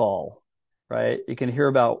earnings call, right? You can hear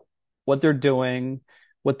about what they're doing,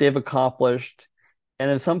 what they've accomplished, and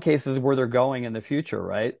in some cases where they're going in the future,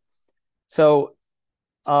 right? So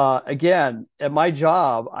again, at my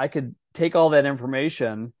job, I could take all that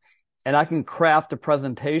information and I can craft a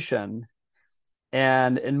presentation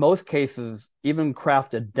and in most cases even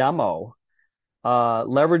craft a demo,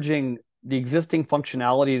 leveraging the existing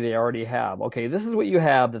functionality they already have. Okay, this is what you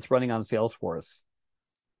have that's running on Salesforce.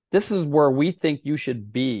 This is where we think you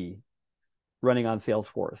should be running on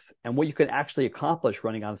Salesforce and what you can actually accomplish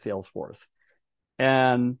running on Salesforce.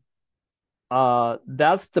 And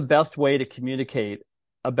that's the best way to communicate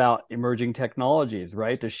about emerging technologies,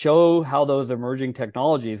 right? To show how those emerging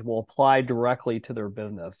technologies will apply directly to their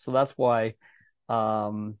business. So that's why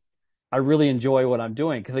um, I really enjoy what I'm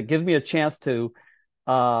doing because it gives me a chance to,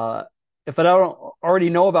 uh, if I don't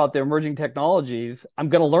already know about the emerging technologies, I'm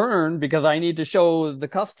going to learn because I need to show the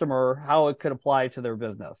customer how it could apply to their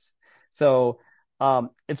business. So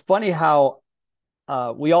it's funny how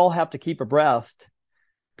we all have to keep abreast.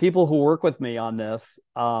 People who work with me on this,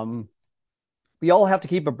 we all have to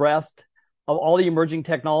keep abreast of all the emerging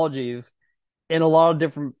technologies in a lot of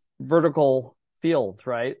different vertical fields,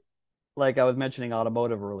 right? Like I was mentioning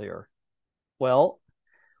automotive earlier. Well,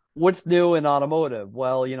 what's new in automotive?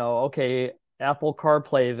 Well, okay, Apple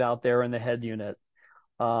CarPlay is out there in the head unit.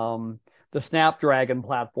 Um, the Snapdragon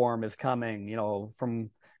platform is coming, from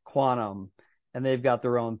Quantum, and they've got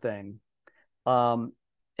their own thing. Um,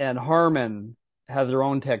 and Harman has their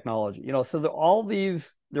own technology. So there are all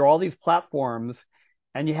these platforms,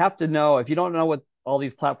 and you have to know if you don't know what all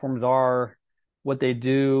these platforms are, what they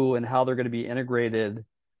do, and how they're going to be integrated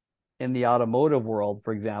in the automotive world,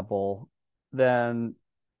 for example, then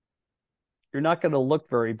you're not going to look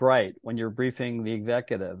very bright when you're briefing the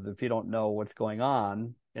executives if you don't know what's going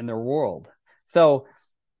on in their world. So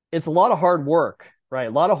it's a lot of hard work, right?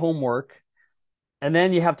 A lot of homework, and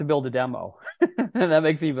then you have to build a demo, and that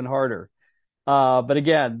makes it even harder. But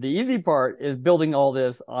again, the easy part is building all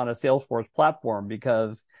this on a Salesforce platform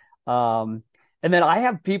because, um, and then I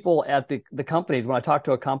have people at the companies, when I talk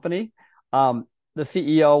to a company, the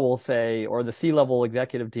CEO will say, or the C-level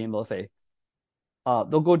executive team, they'll say,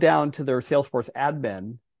 they'll go down to their Salesforce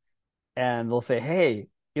admin and they'll say, hey,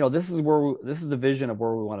 this is the vision of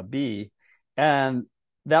where we want to be. And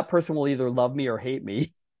that person will either love me or hate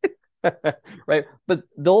me. Right? But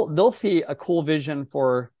they'll see a cool vision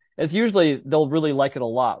for it's usually they'll really like it a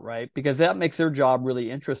lot, right? Because that makes their job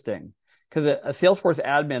really interesting. Because a Salesforce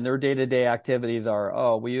admin, their day-to-day activities are,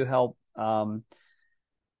 oh, will you help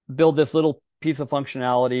build this little piece of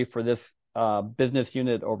functionality for this business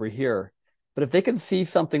unit over here? But if they can see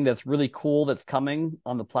something that's really cool that's coming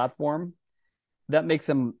on the platform, that makes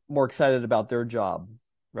them more excited about their job,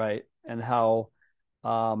 right? And how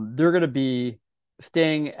they're going to be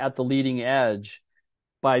staying at the leading edge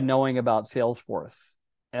by knowing about Salesforce.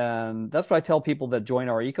 And that's what I tell people that join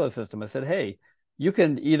our ecosystem. I said, hey, you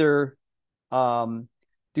can either um,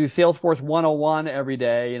 do Salesforce 101 every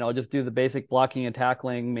day, just do the basic blocking and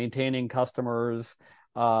tackling, maintaining customers,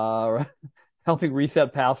 uh, helping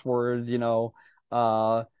reset passwords,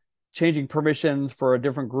 uh, changing permissions for a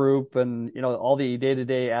different group and, all the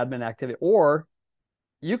day-to-day admin activity. Or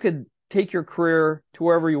you could take your career to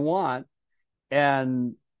wherever you want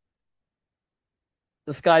and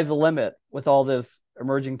the sky's the limit with all this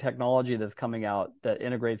emerging technology that's coming out that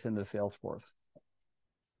integrates into Salesforce.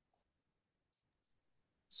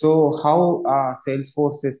 So how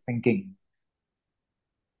Salesforce is thinking?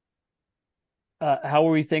 How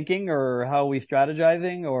are we thinking, or how are we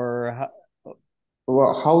strategizing, or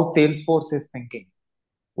How Salesforce is thinking?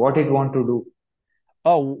 What it want to do?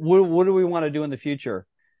 oh, what do we want to do in the future?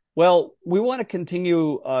 Well, we want to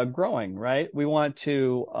continue growing, right? We want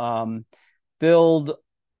to build.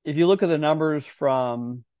 If you look at the numbers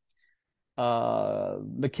from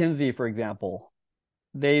McKinsey, for example,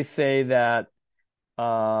 they say that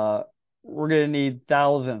we're going to need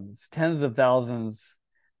thousands, tens of thousands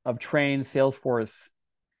of trained Salesforce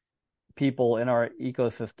people in our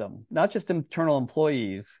ecosystem, not just internal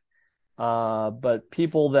employees, but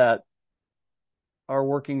people that are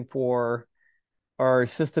working for our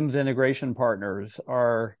systems integration partners,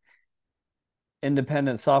 our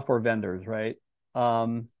independent software vendors, right?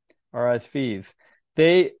 RSVs.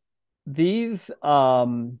 They these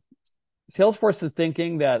Salesforce is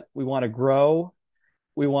thinking that we want to grow,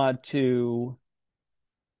 we want to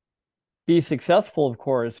be successful, of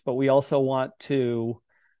course, but we also want to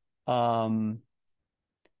um,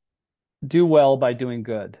 do well by doing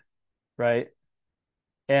good, right?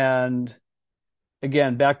 And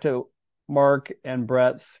again, back to Mark and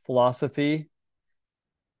Brett's philosophy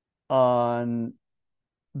on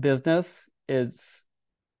business, it's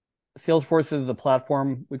Salesforce is the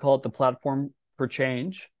platform. We call it the platform for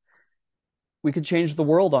change. We could change the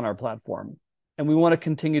world on our platform, and we want to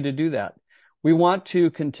continue to do that. We want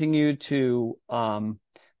to continue to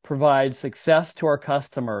provide success to our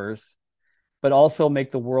customers, but also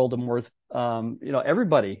make the world a more,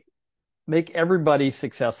 everybody, make everybody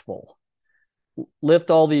successful.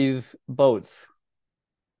 Lift all these boats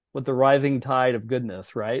with the rising tide of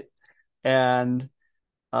goodness, right? And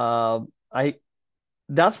I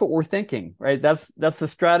that's what we're thinking, right? That's the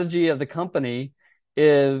strategy of the company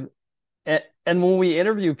is, and when we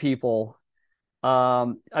interview people,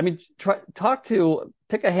 I mean,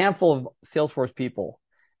 pick a handful of Salesforce people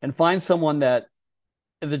and find someone that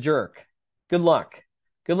is a jerk. Good luck.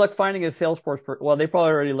 Good luck finding a Salesforce person. Well, they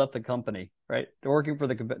probably already left the company, right? They're working for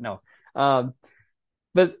the no.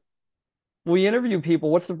 But we interview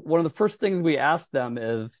people. One of the first things we ask them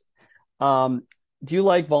is, do you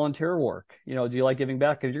like volunteer work? Do you like giving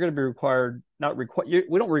back? Because you're going to be required, not require.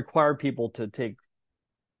 We don't require people to take,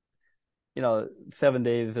 7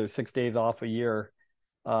 days or 6 days off a year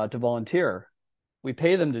to volunteer. We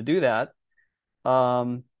pay them to do that.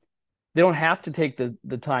 They don't have to take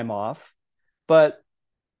the time off, but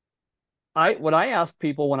what I ask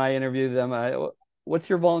people when I interview them, what's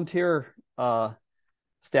your volunteer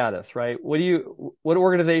status, right? What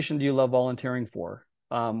organization do you love volunteering for?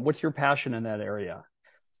 What's your passion in that area?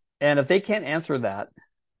 And if they can't answer that,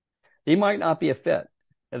 they might not be a fit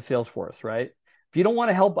at Salesforce, right? If you don't want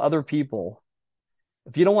to help other people,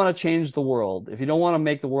 if you don't want to change the world, if you don't want to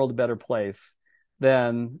make the world a better place,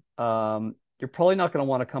 then you're probably not going to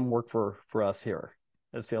want to come work for us here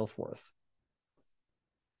at Salesforce.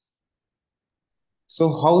 So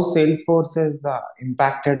how Salesforce has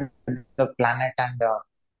impacted the planet and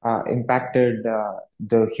impacted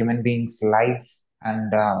the human being's life,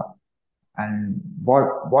 and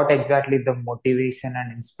what exactly the motivation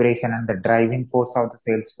and inspiration and the driving force of the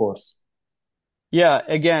Salesforce? Yeah,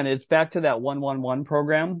 again, it's back to that 111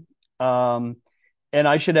 program. Um, and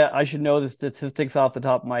I should know the statistics off the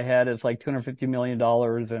top of my head. It's like $250 million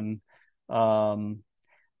in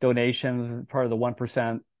donations, part of the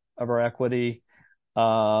 1% of our equity,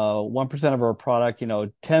 1% of our product,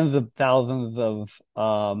 tens of thousands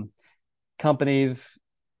of companies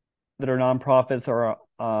that are nonprofits are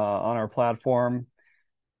on our platform.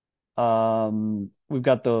 We've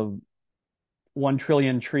got the 1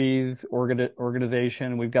 Trillion Trees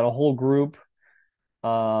organization. We've got a whole group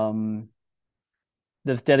um,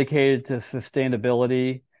 that's dedicated to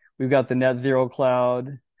sustainability. We've got the Net Zero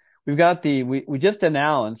Cloud. We just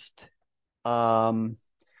announced um,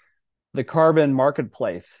 the Carbon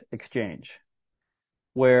Marketplace Exchange,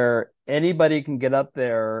 where anybody can get up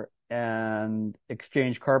there and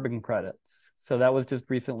exchange carbon credits. So that was just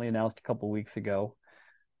recently announced a couple of weeks ago.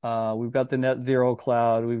 We've got the Net Zero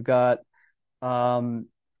Cloud. We've got um,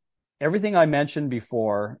 everything I mentioned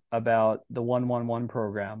before about the 111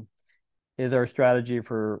 program is our strategy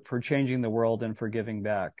for changing the world and for giving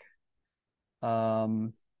back.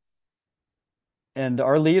 Um, and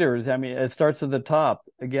our leaders, I mean, it starts at the top.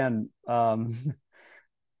 Again,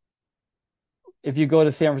 if you go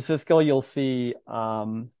to San Francisco, you'll see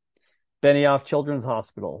Benioff Children's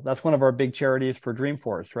Hospital. That's one of our big charities for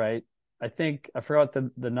Dreamforce, right? I forgot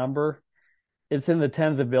the number. It's in the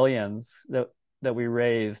tens of billions that we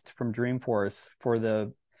raised from Dreamforce for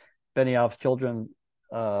the Benioff Children's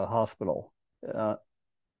Hospital uh,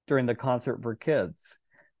 during the concert for kids.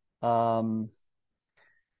 Um,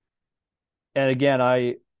 and again,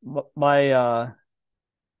 my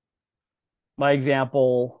my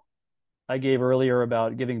example I gave earlier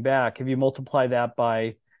about giving back, if you multiply that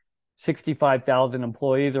by 65,000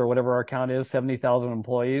 employees or whatever our count is, 70,000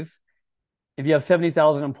 employees. If you have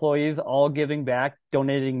 70,000 employees all giving back,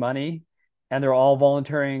 donating money, and they're all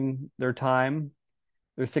volunteering their time,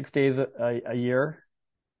 their 6 days a year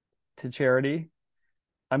to charity,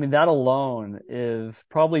 I mean, that alone is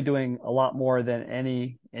probably doing a lot more than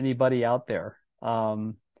anybody out there.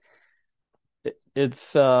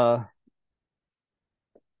 It's and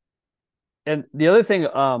the other thing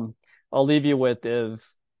I'll leave you with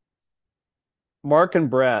is Mark and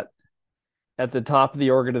Brett at the top of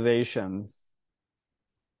the organization.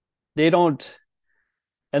 They don't,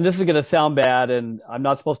 and this is going to sound bad, and I'm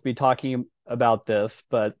not supposed to be talking about this,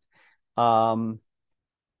 but um,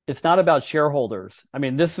 it's not about shareholders. I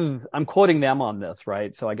mean, I'm quoting them on this,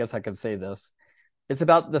 right? So I guess I can say this. It's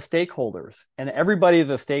about the stakeholders, and everybody is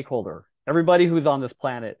a stakeholder. Everybody who's on this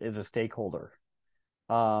planet is a stakeholder.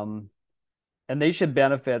 Um, and they should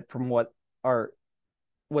benefit from what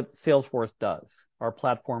Salesforce does, our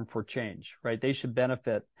platform for change, right? They should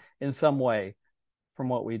benefit in some way from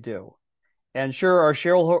what we do. And sure, our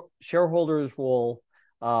shareholders will,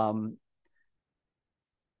 um,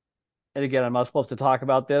 and again, I'm not supposed to talk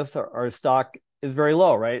about this. Our stock is very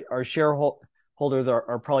low, right? Our shareholders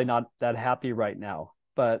are probably not that happy right now,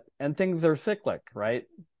 and things are cyclic, right?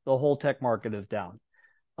 The whole tech market is down.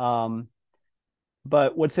 Um,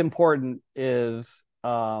 but what's important is,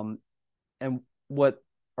 and what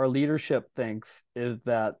our leadership thinks is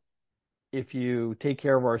that if you take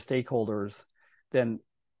care of our stakeholders, then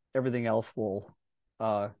everything else will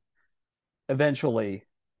uh, eventually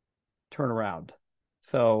turn around.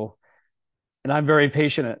 So, and I'm very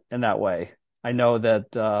patient in that way. I know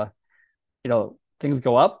that things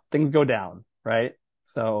go up, things go down, right?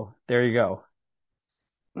 So there you go.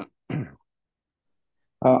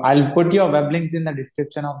 I'll put your web links in the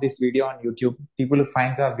description of this video on YouTube. People who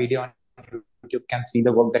finds our video on YouTube can see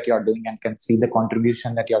the work that you are doing and can see the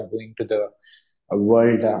contribution that you are doing to the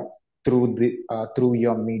world through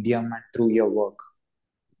your medium and through your work.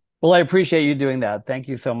 Well, I appreciate you doing that. Thank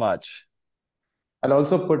you so much. I'll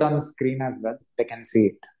also put on the screen as well. They can see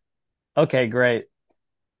it. Okay, great.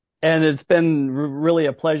 And it's been really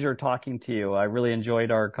a pleasure talking to you. I really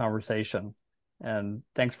enjoyed our conversation. And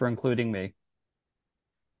thanks for including me.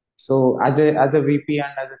 So as a VP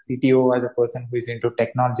and as a CTO, as a person who is into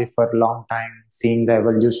technology for a long time, seeing the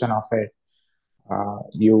evolution of it,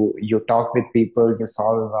 you talk with people, you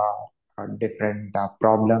solve different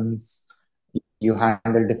problems, you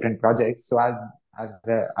handle different projects. So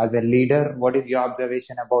as a leader, what is your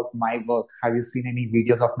observation about my work? Have you seen any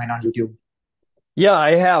videos of mine on YouTube? Yeah,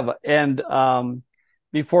 I have. And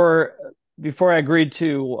before before I agreed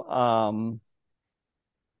to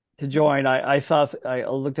join, I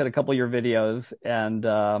looked at a couple of your videos, and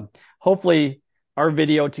hopefully our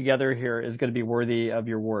video together here is going to be worthy of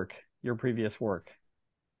your work, your previous work.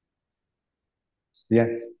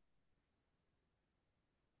 Yes,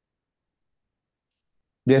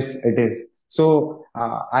 yes, it is. So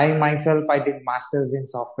I myself, I did masters in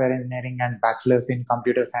software engineering and bachelor's in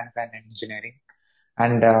computer science and engineering.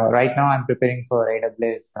 And right now I'm preparing for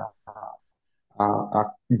AWS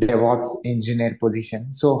DevOps engineer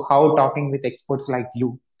position. So how talking with experts like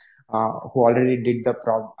you, who already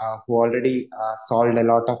solved a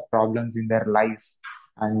lot of problems in their life,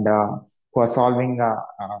 and who are solving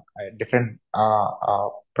different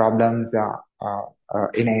problems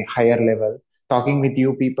in a higher level. Talking with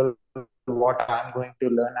you people, what I'm going to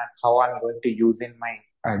learn and how I'm going to use in my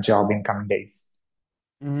job in coming days.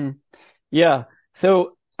 Hmm. Yeah.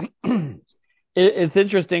 So it's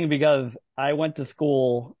interesting because I went to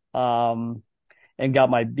school and got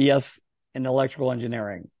my BS in electrical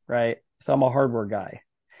engineering, right? So I'm a hardware guy.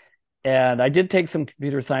 And I did take some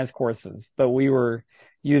computer science courses, but we were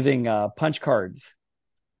using punch cards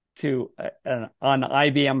on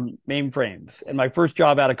IBM mainframes. And my first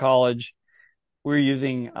job out of college, we were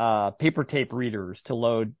using paper tape readers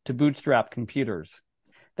to bootstrap computers.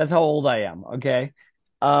 That's how old I am. Okay.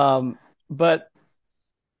 But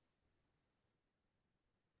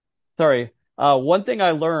sorry, one thing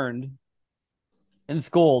I learned in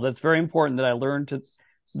school that's very important that I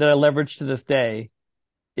leverage to this day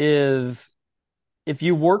is if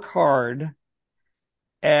you work hard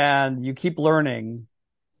and you keep learning,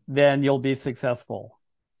 then you'll be successful.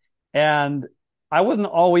 And I wasn't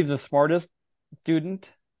always the smartest student.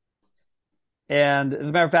 And as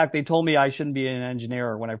a matter of fact, they told me I shouldn't be an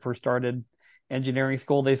engineer when I first started engineering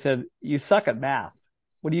school. They said, "You suck at math.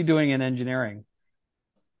 What are you doing in engineering?"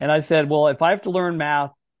 And I said, "Well, if I have to learn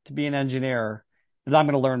math to be an engineer, then I'm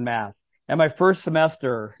going to learn math." And my first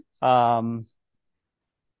semester, my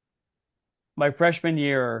freshman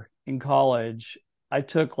year in college, I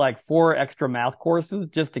took like 4 extra math courses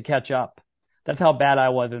just to catch up. That's how bad I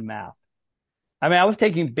was in math. I mean, I was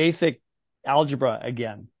taking basic algebra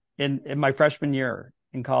again in my freshman year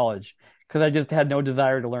in college because I just had no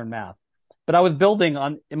desire to learn math. but I was building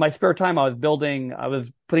on in my spare time. I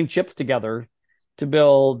was putting chips together to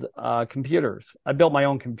build computers. I built my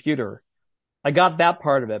own computer. I got that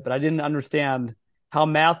part of it, but I didn't understand how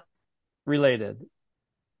math related.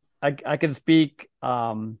 I could speak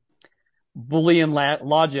Boolean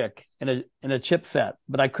logic in a chipset,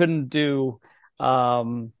 but I couldn't do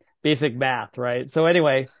um, basic math, right? So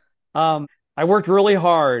anyway, I worked really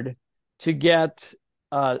hard to get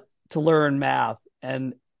uh, to learn math,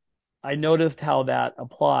 and I noticed how that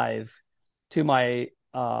applies to my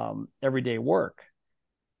everyday work.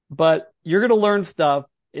 But you're going to learn stuff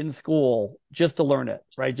in school just to learn it,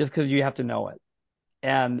 right? Just because you have to know it,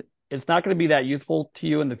 and it's not going to be that useful to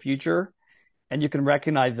you in the future, and you can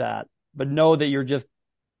recognize that. But know that you're just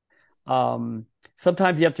um,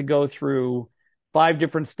 sometimes you have to go through five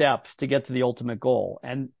different steps to get to the ultimate goal.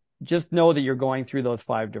 And just know that you're going through those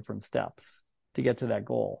five different steps to get to that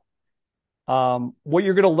goal. What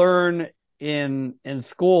you're going to learn in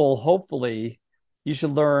school, hopefully, you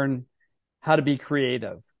should learn how to be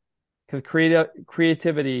creative because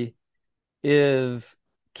creativity is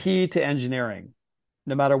key to engineering,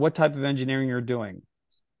 no matter what type of engineering you're doing.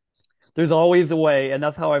 There's always a way, and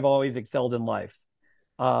that's how I've always excelled in life.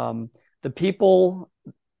 Um, the people,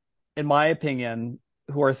 in my opinion,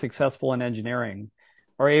 who are successful in engineering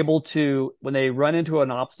are able to, when they run into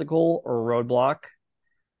an obstacle or a roadblock,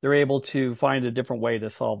 they're able to find a different way to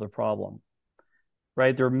solve the problem,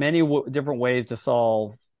 right? There are many different ways to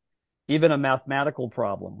solve even a mathematical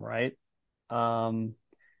problem, right? Um,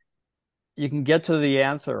 you can get to the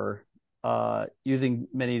answer using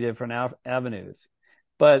many different avenues.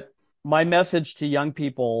 But my message to young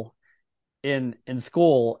people in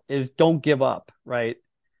school is don't give up, right?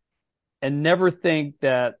 And never think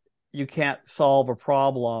that you can't solve a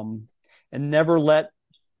problem and never let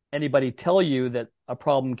anybody tell you that a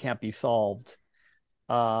problem can't be solved.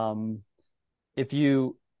 Um, if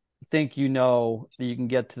you think you know that you can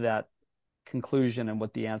get to that conclusion and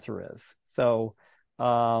what the answer is. So,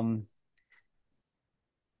 um,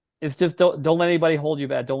 it's just don't let anybody hold you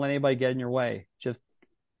back. Don't let anybody get in your way. Just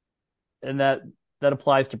and that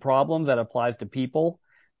applies to problems, that applies to people.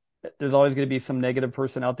 There's always going to be some negative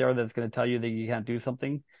person out there that's going to tell you that you can't do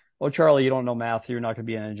something. Oh, Charlie, you don't know math, so you're not going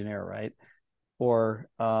to be an engineer, right? Or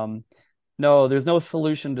no, there's no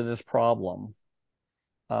solution to this problem.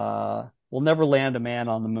 We'll never land a man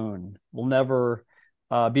on the moon. We'll never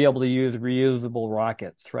be able to use reusable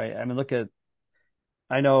rockets, right? I mean,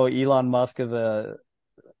 I know Elon Musk is a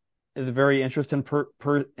very interesting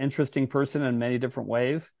person in many different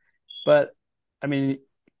ways, but I mean,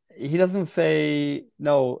 he doesn't say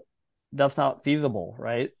no, that's not feasible,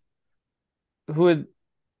 right? Who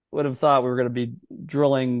would have thought we were going to be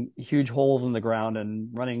drilling huge holes in the ground and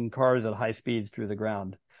running cars at high speeds through the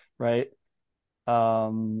ground, right?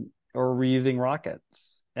 Or reusing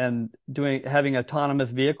rockets and having autonomous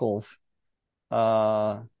vehicles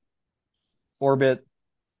uh, orbit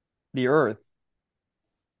the Earth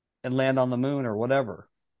and land on the moon or whatever.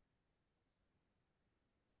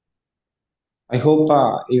 I hope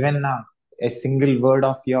even a single word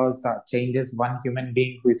of yours changes one human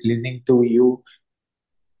being who is listening to you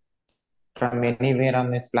from anywhere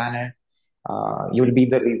on this planet. You'll be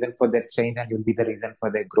the reason for their change, and you'll be the reason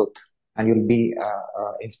for their growth, and you'll be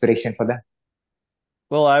inspiration for them.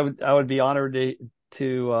 Well, I would be honored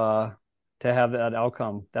to have that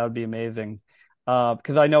outcome. That would be amazing.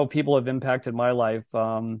 Because I know people have impacted my life.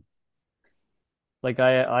 Like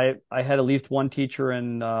I had at least one teacher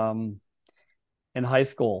in high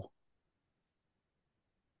school,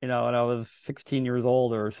 when I was 16 years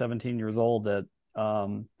old or 17 years old that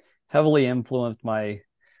heavily influenced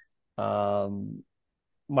um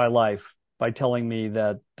my life by telling me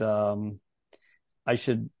that I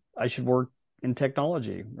should I should work in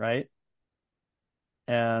technology, right?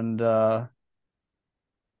 And that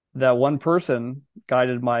one person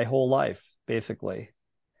guided my whole life, basically.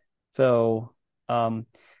 So um,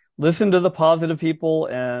 listen to the positive people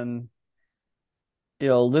and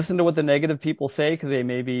listen to what the negative people say because they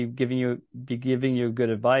may be giving you good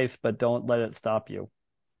advice, but don't let it stop you.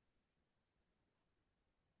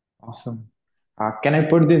 Awesome. Can I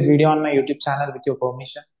put this video on my YouTube channel with your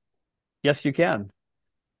permission? Yes, you can.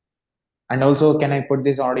 And also, can I put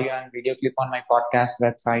this audio and video clip on my podcast,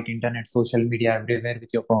 website, internet, social media, everywhere with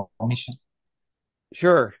your permission?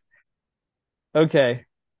 Sure. Okay.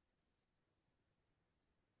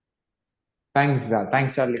 Thanks,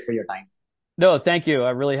 Charlie, for your time. No, thank you.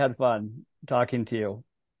 I really had fun talking to you.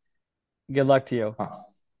 Good luck to you. Awesome.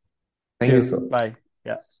 Thank you Cheers. so much. Bye.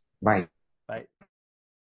 Yeah. Bye.